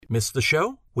Miss the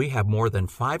show? We have more than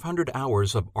 500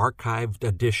 hours of archived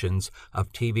editions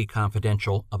of TV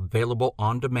Confidential available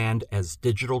on demand as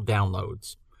digital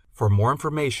downloads. For more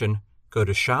information, go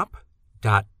to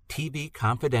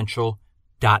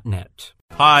shop.tvconfidential.net.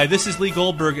 Hi, this is Lee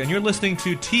Goldberg, and you're listening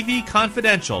to TV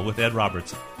Confidential with Ed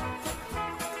Robertson.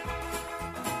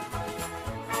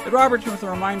 Ed Robertson with a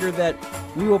reminder that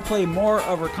we will play more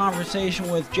of our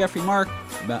conversation with Jeffrey Mark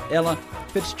about Ella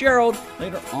Fitzgerald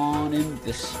later on in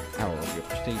this hour. You have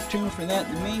to stay tuned for that.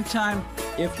 In the meantime,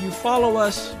 if you follow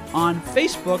us on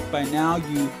Facebook by now,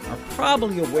 you are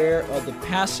probably aware of the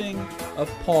passing of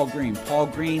Paul Green. Paul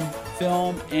Green,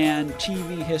 film and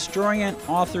TV historian,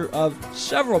 author of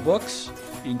several books,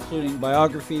 including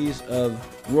biographies of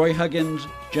Roy Huggins,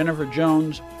 Jennifer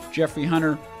Jones, Jeffrey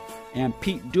Hunter, and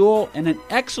Pete Duell, and an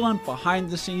excellent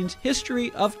behind-the-scenes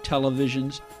history of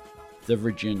television's The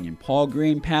Virginian. Paul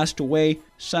Green passed away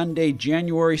Sunday,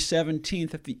 January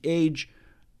 17th at the age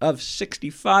of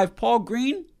 65. Paul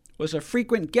Green was a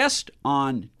frequent guest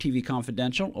on TV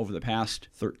Confidential over the past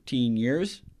 13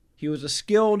 years. He was a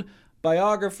skilled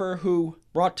biographer who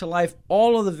brought to life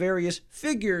all of the various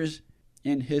figures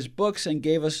in his books and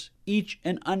gave us each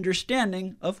an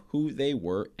understanding of who they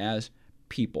were as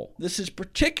people. This is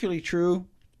particularly true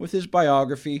with his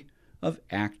biography of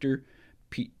actor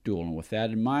Pete Duell. And with that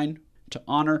in mind, to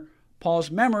honor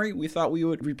Paul's memory, we thought we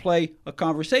would replay a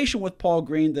conversation with Paul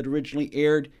Green that originally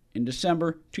aired in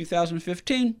December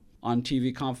 2015 on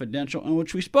TV Confidential, in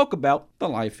which we spoke about the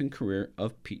life and career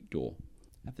of Pete Duell.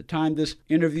 At the time this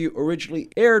interview originally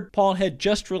aired, Paul had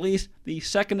just released the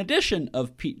second edition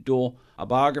of Pete Duell, a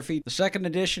biography. The second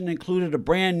edition included a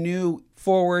brand new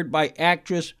foreword by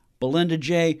actress Belinda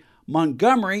J.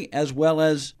 Montgomery, as well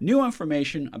as new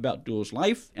information about Duell's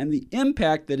life and the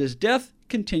impact that his death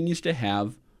continues to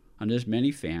have on his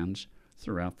many fans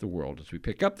throughout the world. As we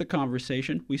pick up the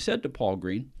conversation, we said to Paul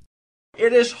Green,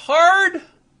 "It is hard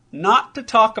not to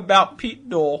talk about Pete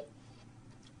Duell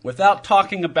without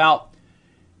talking about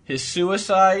his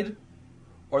suicide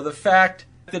or the fact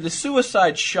that his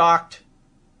suicide shocked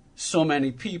so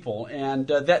many people." And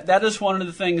that is one of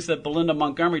the things that Belinda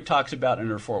Montgomery talks about in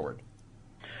her foreword.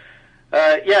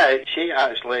 Yeah, she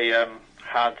actually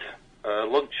had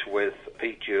lunch with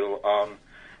Pete Duell on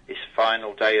his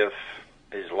final day of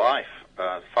his life,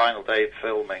 final day of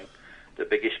filming The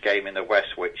Biggest Game in the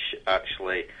West, which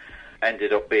actually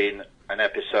ended up being an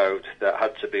episode that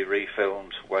had to be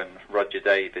refilmed when Roger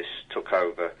Davis took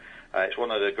over. It's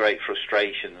one of the great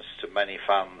frustrations to many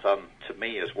fans and to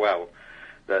me as well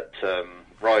that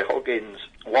Roy Huggins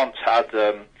once had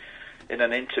in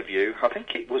an interview, I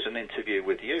think it was an interview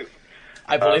with you,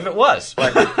 I believe it was. He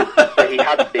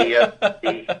had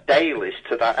the dailies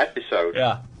to that episode.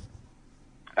 Yeah.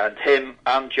 And him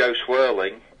and Joe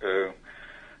Swirling, who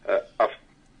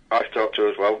I've talked to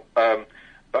as well,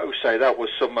 both say that was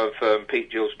some of Pete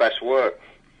Duell's best work,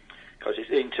 because it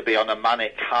seemed to be on a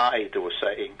manic high, they were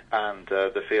saying, and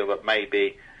they feel that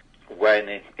maybe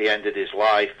when he ended his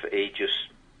life, he just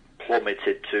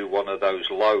plummeted to one of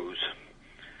those lows.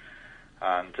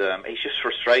 And it's just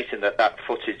frustrating that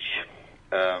footage,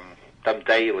 them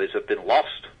dailies have been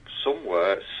lost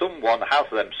somewhere. Someone has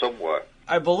them somewhere.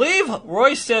 I believe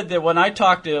Roy said that when I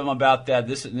talked to him about that,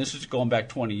 this is going back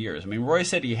 20 years. I mean, Roy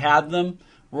said he had them.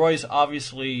 Roy's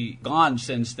obviously gone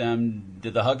since then.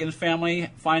 Did the Huggins family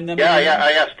find them? Yeah.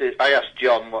 I asked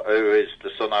John, who is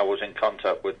the son I was in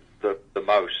contact with the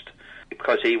most,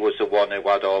 because he was the one who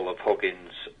had all of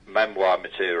Huggins' memoir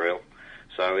material.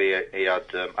 So he had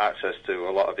access to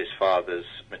a lot of his father's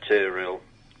material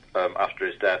after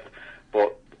his death,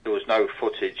 but there was no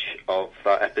footage of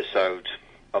that episode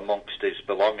amongst his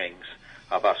belongings.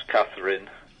 I've asked Catherine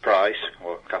Price,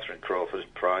 or Catherine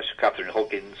Crawford Price, Catherine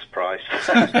Huggins Price.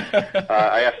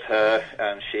 I asked her,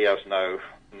 and she has no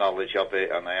knowledge of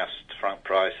it, and I asked Frank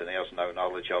Price, and he has no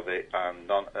knowledge of it, and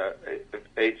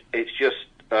it's just...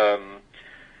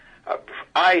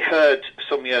 I heard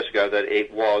some years ago that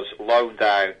it was loaned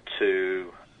out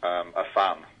to a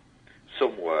fan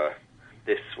somewhere.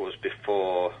 This was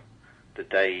before the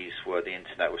days where the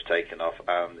internet was taken off,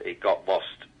 and it got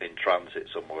lost in transit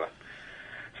somewhere.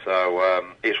 So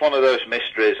it's one of those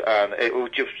mysteries, and it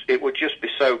would just be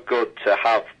so good to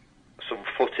have some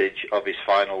footage of his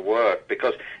final work,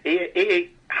 because he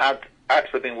had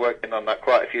actually been working on that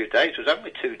quite a few days. There was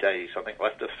only 2 days, I think,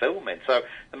 left of filming, so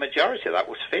the majority of that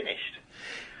was finished.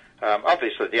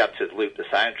 Obviously, they had to loop the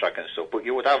soundtrack and stuff, but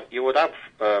you would have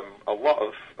a lot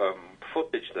of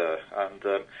footage there, and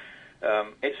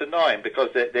it's annoying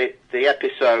because the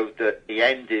episode that he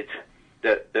ended,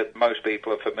 that most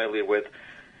people are familiar with,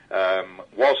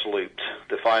 was looped.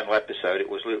 The final episode, it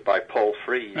was looped by Paul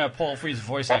Frees. Yeah, Paul Frees,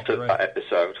 voice actor, right? That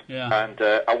episode. Yeah. And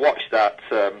I watched that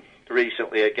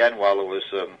recently again while I was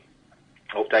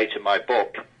updating my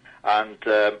book, and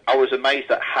I was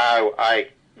amazed at how I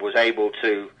was able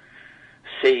to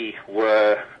see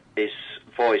where his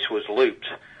voice was looped.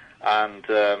 And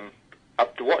I've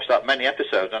watched that many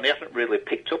episodes, and I haven't really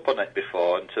picked up on it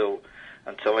before until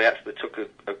I actually took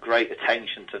a great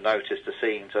attention to notice the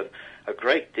scenes, and a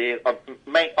great deal.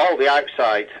 All the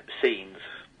outside scenes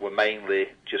were mainly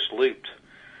just looped.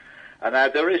 And now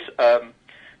there is on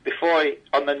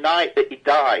the night that he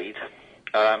died,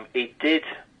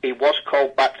 he was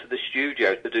called back to the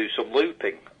studio to do some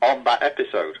looping on that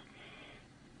episode.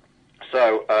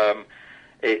 So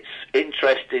it's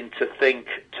interesting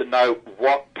to know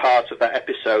what part of that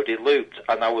episode he looped.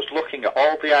 And I was looking at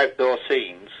all the outdoor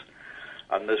scenes,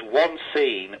 and there's one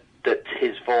scene that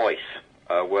his voice,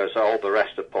 whereas all the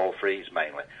rest are Paul Frees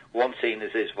mainly. One scene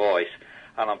is his voice,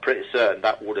 and I'm pretty certain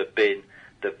that would have been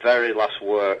the very last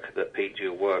work that Pete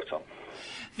Jewell worked on.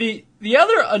 The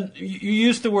other, you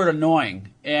used the word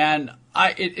annoying, and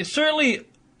I certainly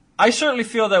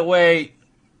feel that way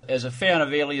as a fan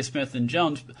of Alias Smith and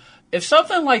Jones. If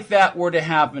something like that were to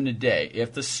happen today,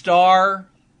 if the star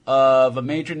of a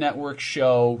major network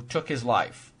show took his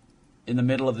life in the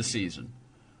middle of the season,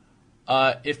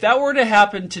 if that were to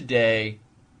happen today,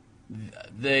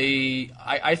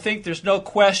 I think there's no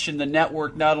question the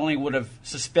network not only would have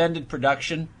suspended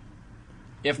production,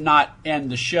 if not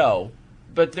end the show,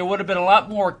 but there would have been a lot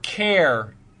more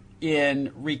care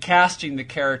in recasting the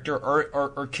character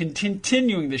or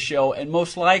continuing the show, and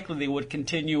most likely they would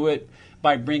continue it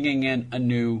by bringing in a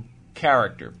new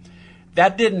character.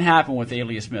 That didn't happen with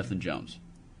Alias Smith and Jones.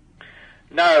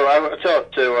 No, I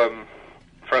talked to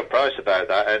Frank Price about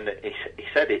that, and he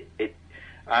said it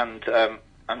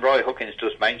and Roy Huckins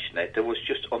does mention it. There was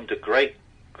just under great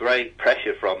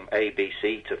pressure from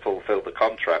ABC to fulfil the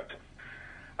contract.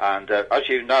 And as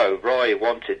you know, Roy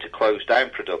wanted to close down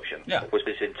production. Yeah. It was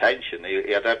his intention.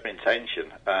 He had every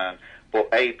intention. But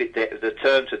the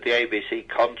terms of the ABC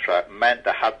contract meant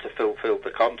they had to fulfill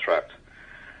the contract.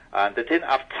 And they didn't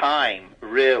have time,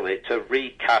 really, to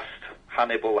recast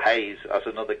Hannibal Hayes as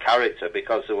another character,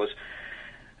 because there was...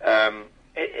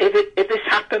 if this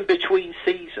happened between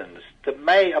seasons, they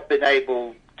may have been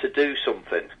able to do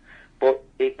something. But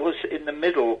it was in the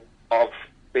middle of...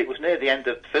 It was near the end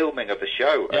of filming of a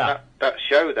show, yeah. And that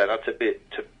show then had to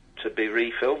be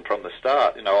refilmed from the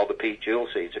start. You know, all the Pete Jewell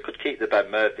scenes. It could keep the Ben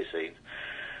Murphy scenes,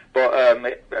 but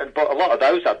a lot of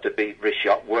those had to be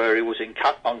reshot where he was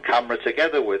on camera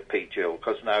together with Pete Jewell,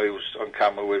 because now he was on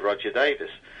camera with Roger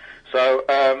Davis. So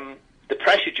the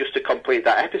pressure just to complete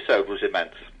that episode was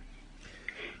immense.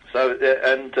 So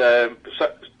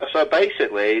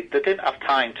basically, they didn't have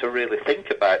time to really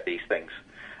think about these things.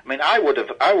 I mean, I would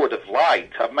have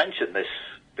liked, I've mentioned this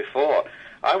before,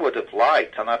 I would have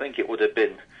liked, and I think it would have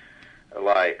been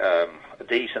like a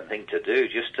decent thing to do,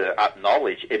 just to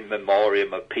acknowledge in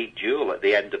memoriam of Pete Jewell at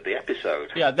the end of the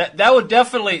episode. Yeah, that would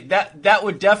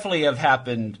definitely have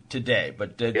happened today,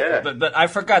 but I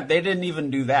forgot they didn't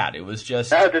even do that. It was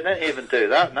just... No, they didn't even do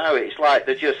that. No, it's like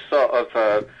they just sort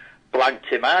of blanked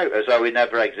him out as though he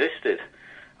never existed.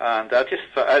 And I just...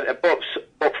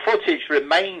 but footage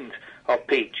remained of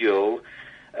Pete Jewell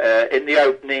in the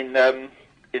opening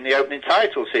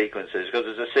title sequences, because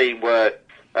there's a scene where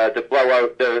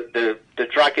the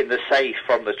dragging the safe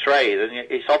from the train, and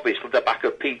it's obviously the back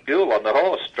of Pete Jewell on the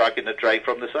horse dragging the train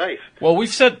from the safe. Well,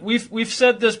 we've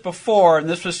said this before, and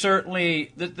this was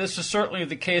certainly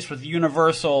the case with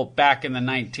Universal back in the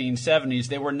 1970s.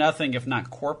 They were nothing if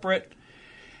not corporate,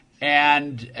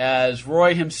 and as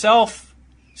Roy himself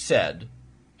said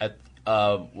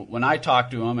when I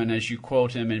talked to him, and as you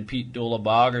quote him in Pete Jewell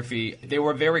biography, they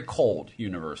were very cold,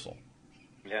 Universal.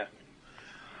 Yeah.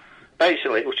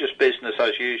 Basically, it was just business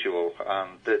as usual.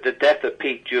 The death of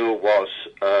Pete Jewell was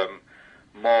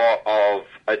more of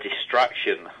a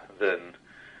distraction than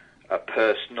a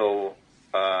personal...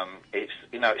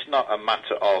 it's not a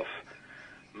matter of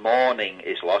mourning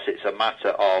his loss. It's a matter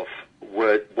of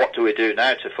what do we do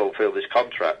now to fulfill this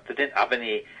contract. They didn't have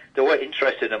any... They weren't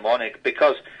interested in mourning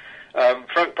because...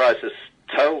 Frank Price has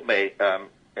told me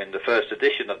in the first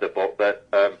edition of the book that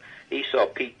he saw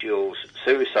Pete Jewell's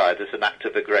suicide as an act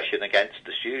of aggression against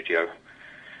the studio.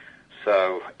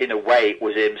 So, in a way, it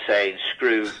was him saying,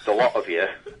 screw the lot of you,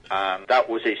 and that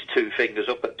was his two fingers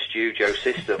up at the studio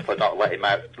system for not letting him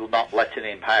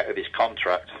out of his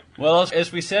contract. Well,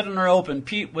 as we said in our open,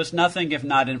 Pete was nothing if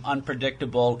not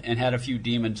unpredictable and had a few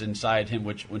demons inside him,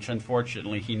 which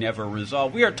unfortunately he never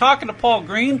resolved. We are talking to Paul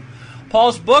Green.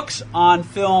 Paul's books on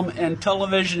film and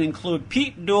television include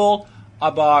Pete Duel,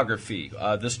 a biography,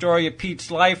 the story of Pete's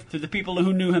life through the people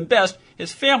who knew him best,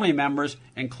 his family members,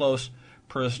 and close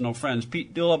personal friends.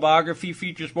 Pete Duel, a biography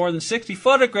features more than 60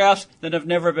 photographs that have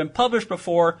never been published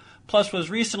before, plus was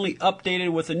recently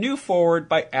updated with a new foreword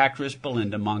by actress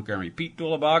Belinda Montgomery. Pete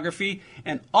Duel, a biography,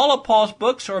 and all of Paul's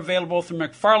books are available through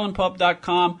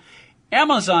McFarlandPub.com,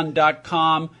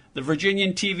 Amazon.com,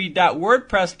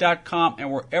 thevirginiantv.wordpress.com,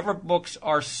 and wherever books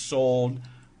are sold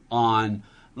online.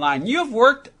 You have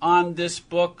worked on this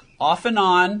book off and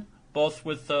on, both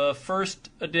with the first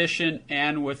edition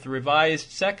and with the revised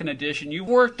second edition. You've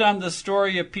worked on the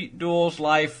story of Pete Duel's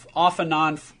life off and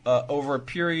on over a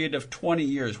period of 20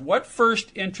 years. What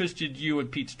first interested you in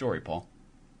Pete's story, Paul?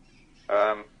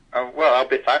 Well,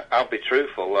 I'll be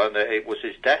truthful, and it was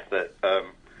his death that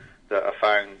I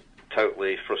found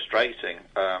totally frustrating,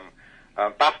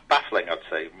 baffling, I'd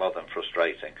say, more than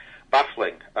frustrating,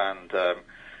 baffling. And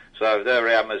so there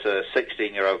I am as a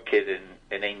 16-year-old kid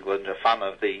in England, a fan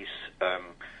of these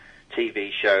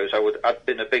TV shows. I'd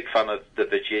been a big fan of The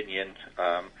Virginian.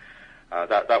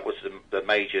 That was the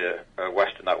major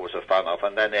Western that I was a fan of.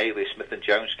 And then Ailey Smith and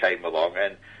Jones came along,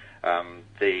 and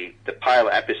the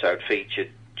pilot episode featured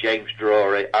James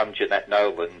Drury and Jeanette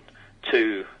Nolan,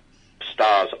 two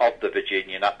stars of The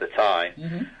Virginian at the time.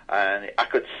 Mm-hmm. And I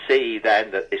could see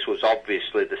then that this was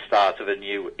obviously the start of a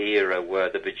new era where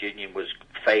The Virginian was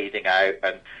fading out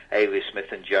and Ailey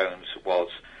Smith and Jones was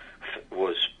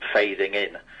fading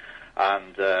in,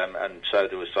 and so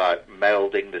there was like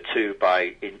melding the two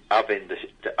by having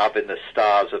the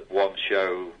stars of one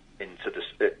show into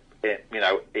the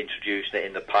introducing it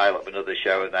in the pilot of another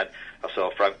show, and then I saw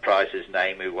Frank Price's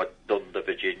name, who had done The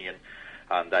Virginian,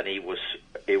 and then he was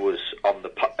on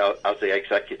as the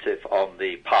executive on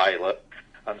the pilot,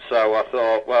 and so I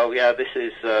thought, well, yeah, this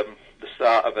is the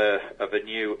start of a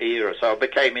new era. So I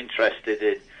became interested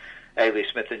in Ailey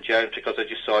Smith and Jones because I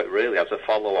just saw it really as a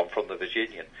follow-on from The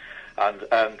Virginian, and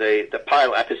the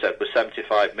pilot episode was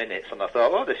 75 minutes, and I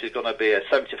thought, oh, this is going to be a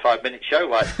 75-minute show.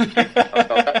 Like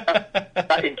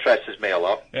that interests me a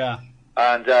lot. Yeah.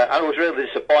 And I was really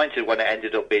disappointed when it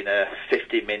ended up being a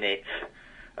 50-minute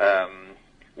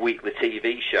weekly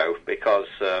TV show, because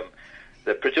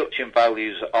the production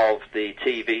values of the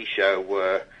TV show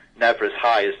were never as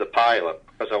high as the pilot,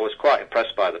 because I was quite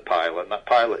impressed by the pilot, and that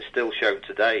pilot's still shown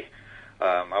today.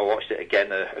 I watched it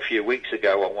again a few weeks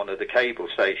ago on one of the cable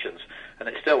stations, and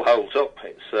it still holds up.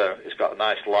 It's got a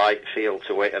nice light feel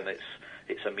to it, and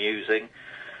it's amusing.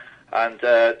 And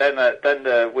then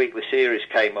the weekly series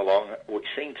came along, which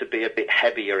seemed to be a bit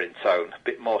heavier in tone, a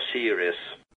bit more serious.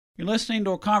 You're listening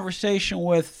to a conversation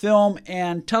with film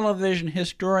and television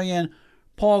historian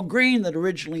Paul Green that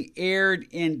originally aired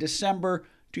in December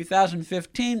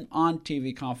 2015 on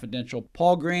TV Confidential.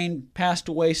 Paul Green passed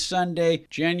away Sunday,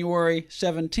 January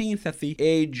 17th at the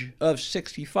age of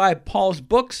 65. Paul's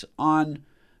books on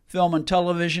film and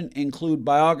television include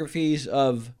biographies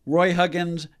of Roy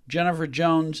Huggins, Jennifer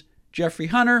Jones, Jeffrey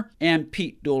Hunter, and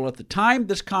Pete Duel. At the time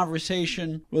this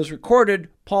conversation was recorded,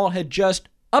 Paul had just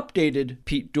updated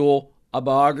Pete Duel, a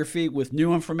biography with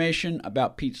new information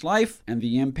about Pete's life and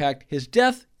the impact his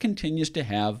death continues to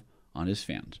have on his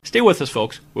fans. Stay with us,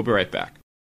 folks. We'll be right back.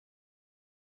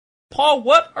 Paul,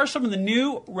 what are some of the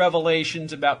new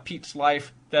revelations about Pete's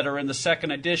life that are in the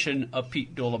second edition of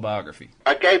Pete Duel, a biography?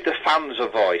 I gave the fans a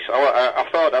voice. I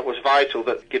thought that was vital,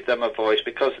 that give them a voice,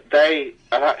 because they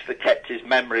have actually kept his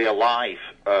memory alive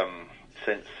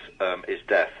since his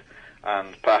death.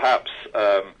 And perhaps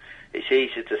it's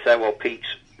easy to say, well,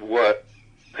 Pete's work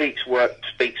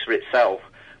speaks for itself,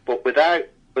 but without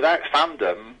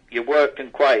fandom, your work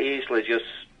can quite easily just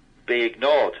be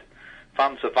ignored.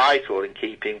 Fans are vital in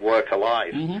keeping work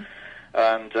alive. Mm-hmm.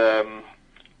 And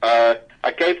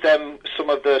I gave them some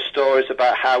of the stories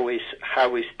about how his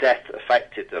death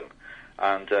affected them,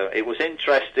 and it was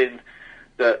interesting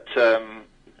that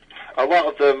a lot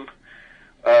of them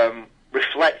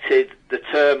reflected the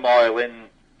turmoil in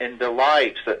their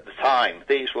lives at the time.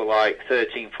 These were like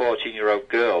 13, 14-year-old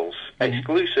girls. Mm-hmm.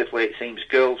 Exclusively, it seems,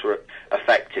 girls were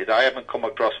affected. I haven't come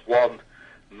across one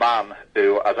man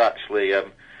who has actually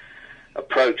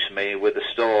approached me with a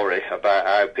story about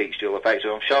how Pete's Duel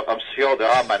affected them. I'm sure there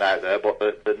are men out there, but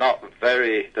they're not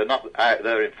out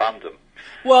there in fandom.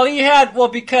 Well,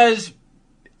 because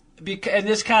and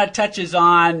this kind of touches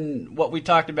on what we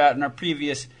talked about in our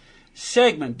previous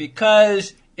segment,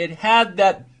 because it had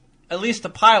that, at least the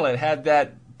pilot had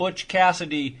that Butch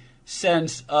Cassidy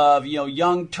sense of,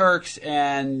 young Turks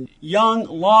and young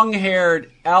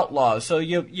long-haired outlaws. So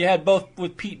you had both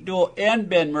with Pete Duel and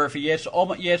Ben Murphy. You had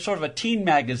sort of a teen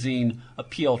magazine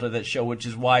appeal to that show, which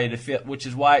is why it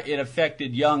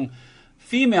affected young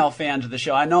female fans of the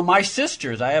show. I know my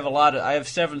sisters. I have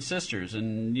 7 sisters,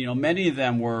 and many of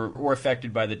them were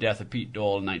affected by the death of Pete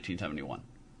Duel in 1971.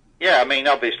 Yeah, I mean,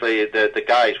 obviously the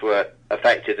guys were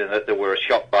affected and that they were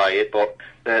shocked by it, but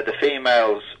the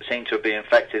females seem to have been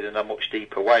infected in a much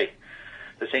deeper way.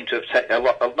 They seem to have taken a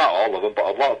lot, not all of them, but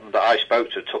a lot of them that I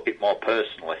spoke to took it more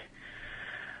personally.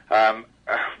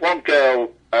 One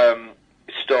girl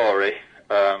story,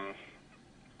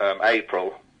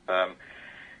 April,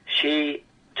 she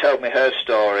told me her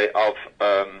story of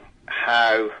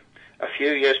how a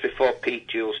few years before Pete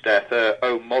Duel's death, her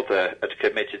own mother had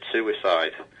committed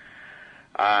suicide.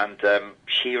 And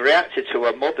she reacted to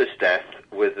her mother's death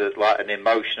with an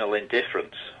emotional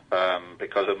indifference,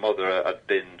 because her mother had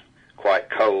been quite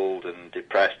cold and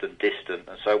depressed and distant.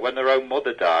 And so when her own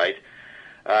mother died,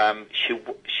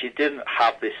 she didn't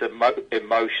have this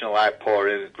emotional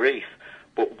outpouring of grief.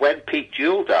 But when Pete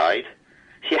Duel died,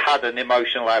 she had an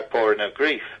emotional outpouring of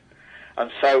grief.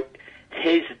 And so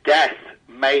his death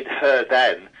made her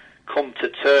then come to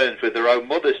terms with her own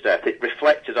mother's death. It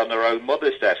reflected on her own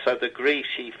mother's death. So the grief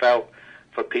she felt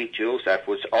for Pete Duel's death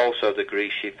was also the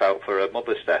grief she felt for her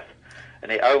mother's death.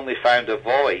 And it only found a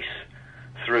voice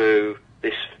through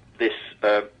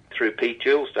through Pete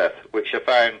Duel's death, which I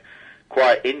found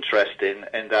quite interesting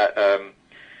in that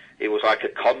it was like a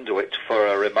conduit for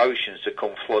her emotions to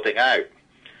come flooding out.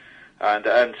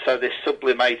 And so this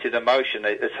sublimated emotion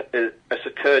has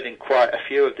occurred in quite a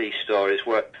few of these stories,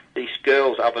 where these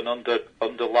girls have an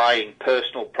underlying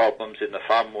personal problems in the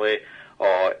family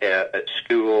or at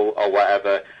school or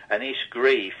whatever, and this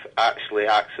grief actually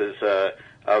acts as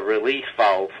a relief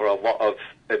valve for a lot of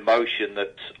emotion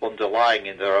that's underlying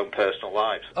in their own personal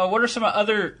lives. What are some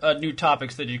other new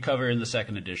topics that you cover in the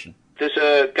second edition? There's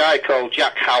a guy called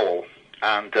Jack Howell,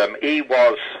 and he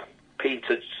was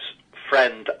Peter's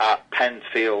friend at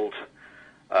Penfield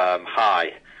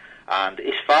High, and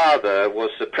his father was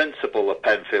the principal of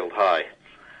Penfield High.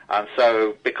 And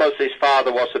so, because his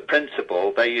father was the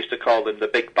principal, they used to call him the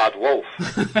Big Bad Wolf.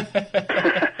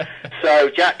 So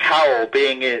Jack Howell,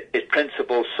 being his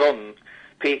principal's son,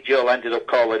 Pete Duel ended up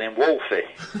calling him Wolfie.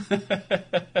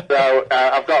 So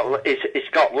it's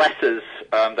got letters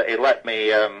that he let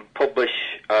me publish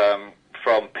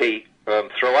from Pete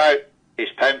throughout his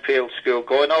Penfield school,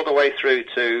 going all the way through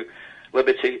to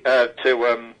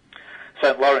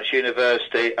St. Lawrence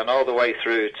University, and all the way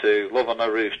through to Love on a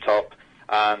Rooftop.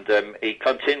 And he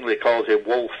continually calls him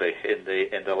Wolfie in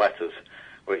the letters,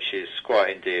 which is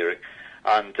quite endearing.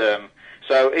 And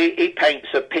so he paints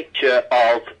a picture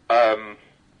of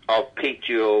Pete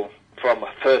Duel from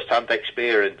a first-hand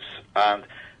experience. And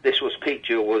this was Pete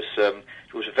Duel was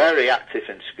very active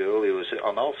in school. He was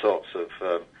on all sorts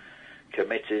of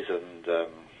committees and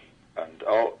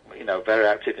all, very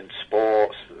active in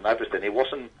sports and everything. He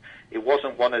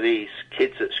wasn't one of these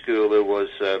kids at school who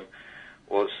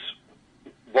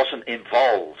wasn't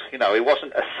involved. He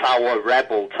wasn't a sour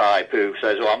rebel type who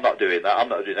says, "Oh, I'm not doing that. I'm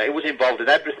not doing that." He was involved in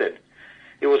everything.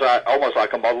 He was almost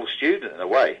like a model student in a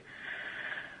way.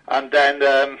 And then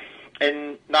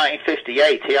in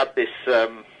 1958, he had this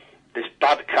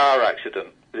bad car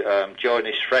accident during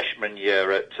his freshman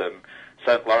year at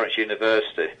St. Lawrence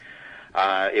University.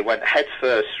 He went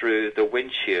headfirst through the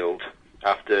windshield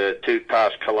after 2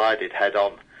 cars collided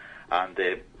head-on, and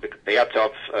he had to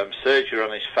have surgery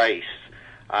on his face,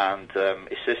 and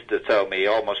his sister told me he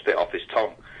almost bit off his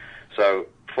tongue. So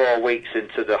 4 weeks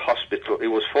into the hospital, he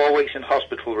was 4 weeks in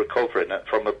hospital recovering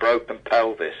from a broken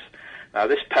pelvis. Now,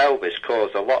 this pelvis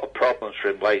caused a lot of problems for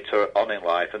him later on in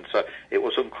life, and so it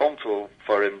was uncomfortable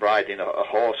for him riding a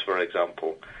horse, for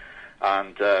example.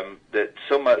 And that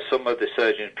some of the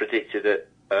surgeons predicted that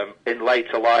in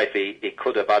later life he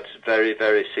could have had very,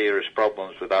 very serious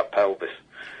problems with that pelvis.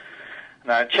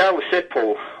 Now, Charlie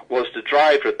Sipple was the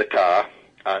driver of the car,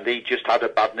 and he just had a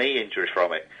bad knee injury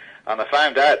from it. And I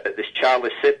found out that this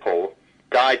Charlie Sipple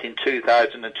died in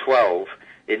 2012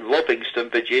 in Livingston,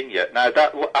 Virginia. Now,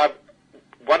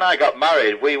 when I got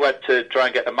married, we went to try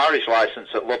and get a marriage license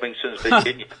at Livingston,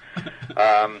 Virginia.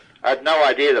 I had no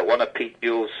idea that one of Pete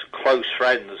Duel's close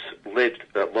friends lived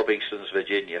at Livingston,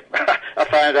 Virginia. I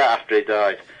found out after he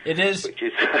died. It is. Which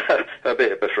is a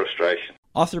bit of a frustration.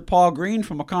 Author Paul Green,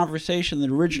 from a conversation that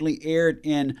originally aired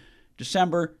in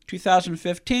December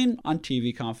 2015 on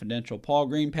TV Confidential. Paul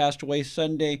Green passed away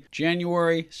Sunday,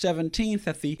 January 17th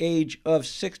at the age of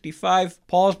 65.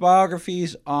 Paul's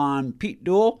biographies on Pete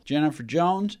Duell, Jennifer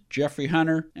Jones, Jeffrey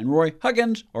Hunter, and Roy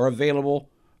Huggins are available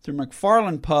through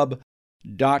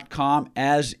McFarlandPub.com,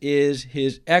 as is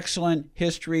his excellent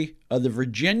history of the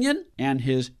Virginian and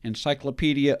his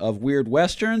Encyclopedia of Weird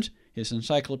Westerns, his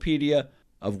Encyclopedia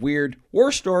of Weird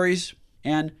War Stories,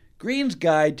 and Green's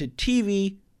Guide to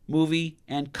TV, Movie,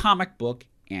 and Comic Book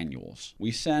Annuals.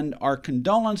 We send our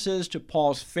condolences to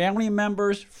Paul's family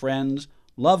members, friends,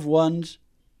 loved ones,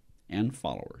 and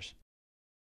followers.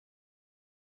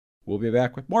 We'll be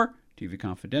back with more TV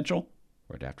Confidential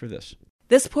right after this.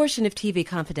 This portion of TV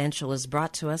Confidential is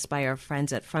brought to us by our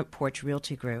friends at Front Porch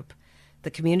Realty Group,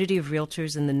 the community of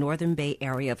realtors in the Northern Bay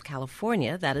Area of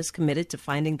California that is committed to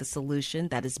finding the solution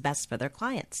that is best for their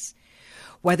clients.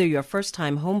 Whether you're a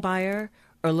first-time home buyer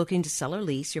or looking to sell or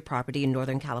lease your property in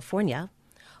Northern California,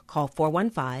 call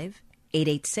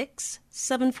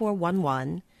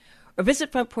 415-886-7411 or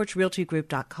visit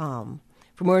FrontPorchRealtyGroup.com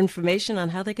for more information on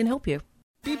how they can help you.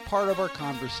 Be part of our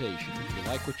conversation. If you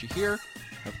like what you hear,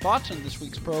 have thoughts on this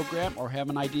week's program, or have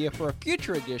an idea for a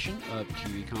future edition of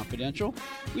TV Confidential,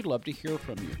 we'd love to hear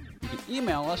from you. You can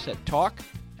email us at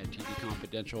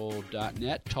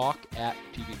talk@tvconfidential.net,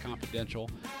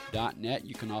 talk@tvconfidential.net.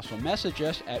 You can also message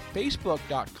us at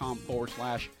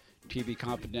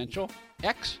facebook.com/tvconfidential,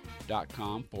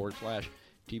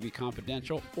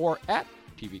 x.com/tvconfidential, or at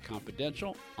TV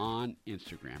Confidential on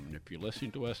Instagram. And if you're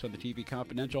listening to us on the TV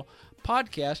Confidential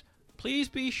podcast, please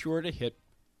be sure to hit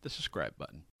the subscribe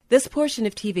button. This portion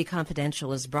of TV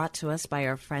Confidential is brought to us by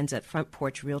our friends at Front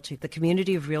Porch Realty, the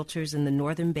community of realtors in the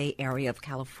Northern Bay Area of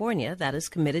California that is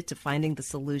committed to finding the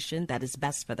solution that is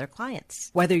best for their clients.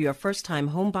 Whether you're a first-time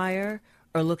home buyer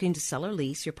or looking to sell or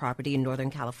lease your property in Northern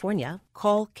California,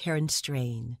 call Karen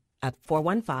Strain at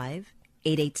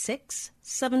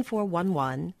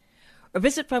 415-886-7411 or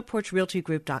visit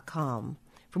FrontPorchRealtyGroup.com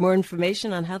for more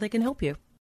information on how they can help you.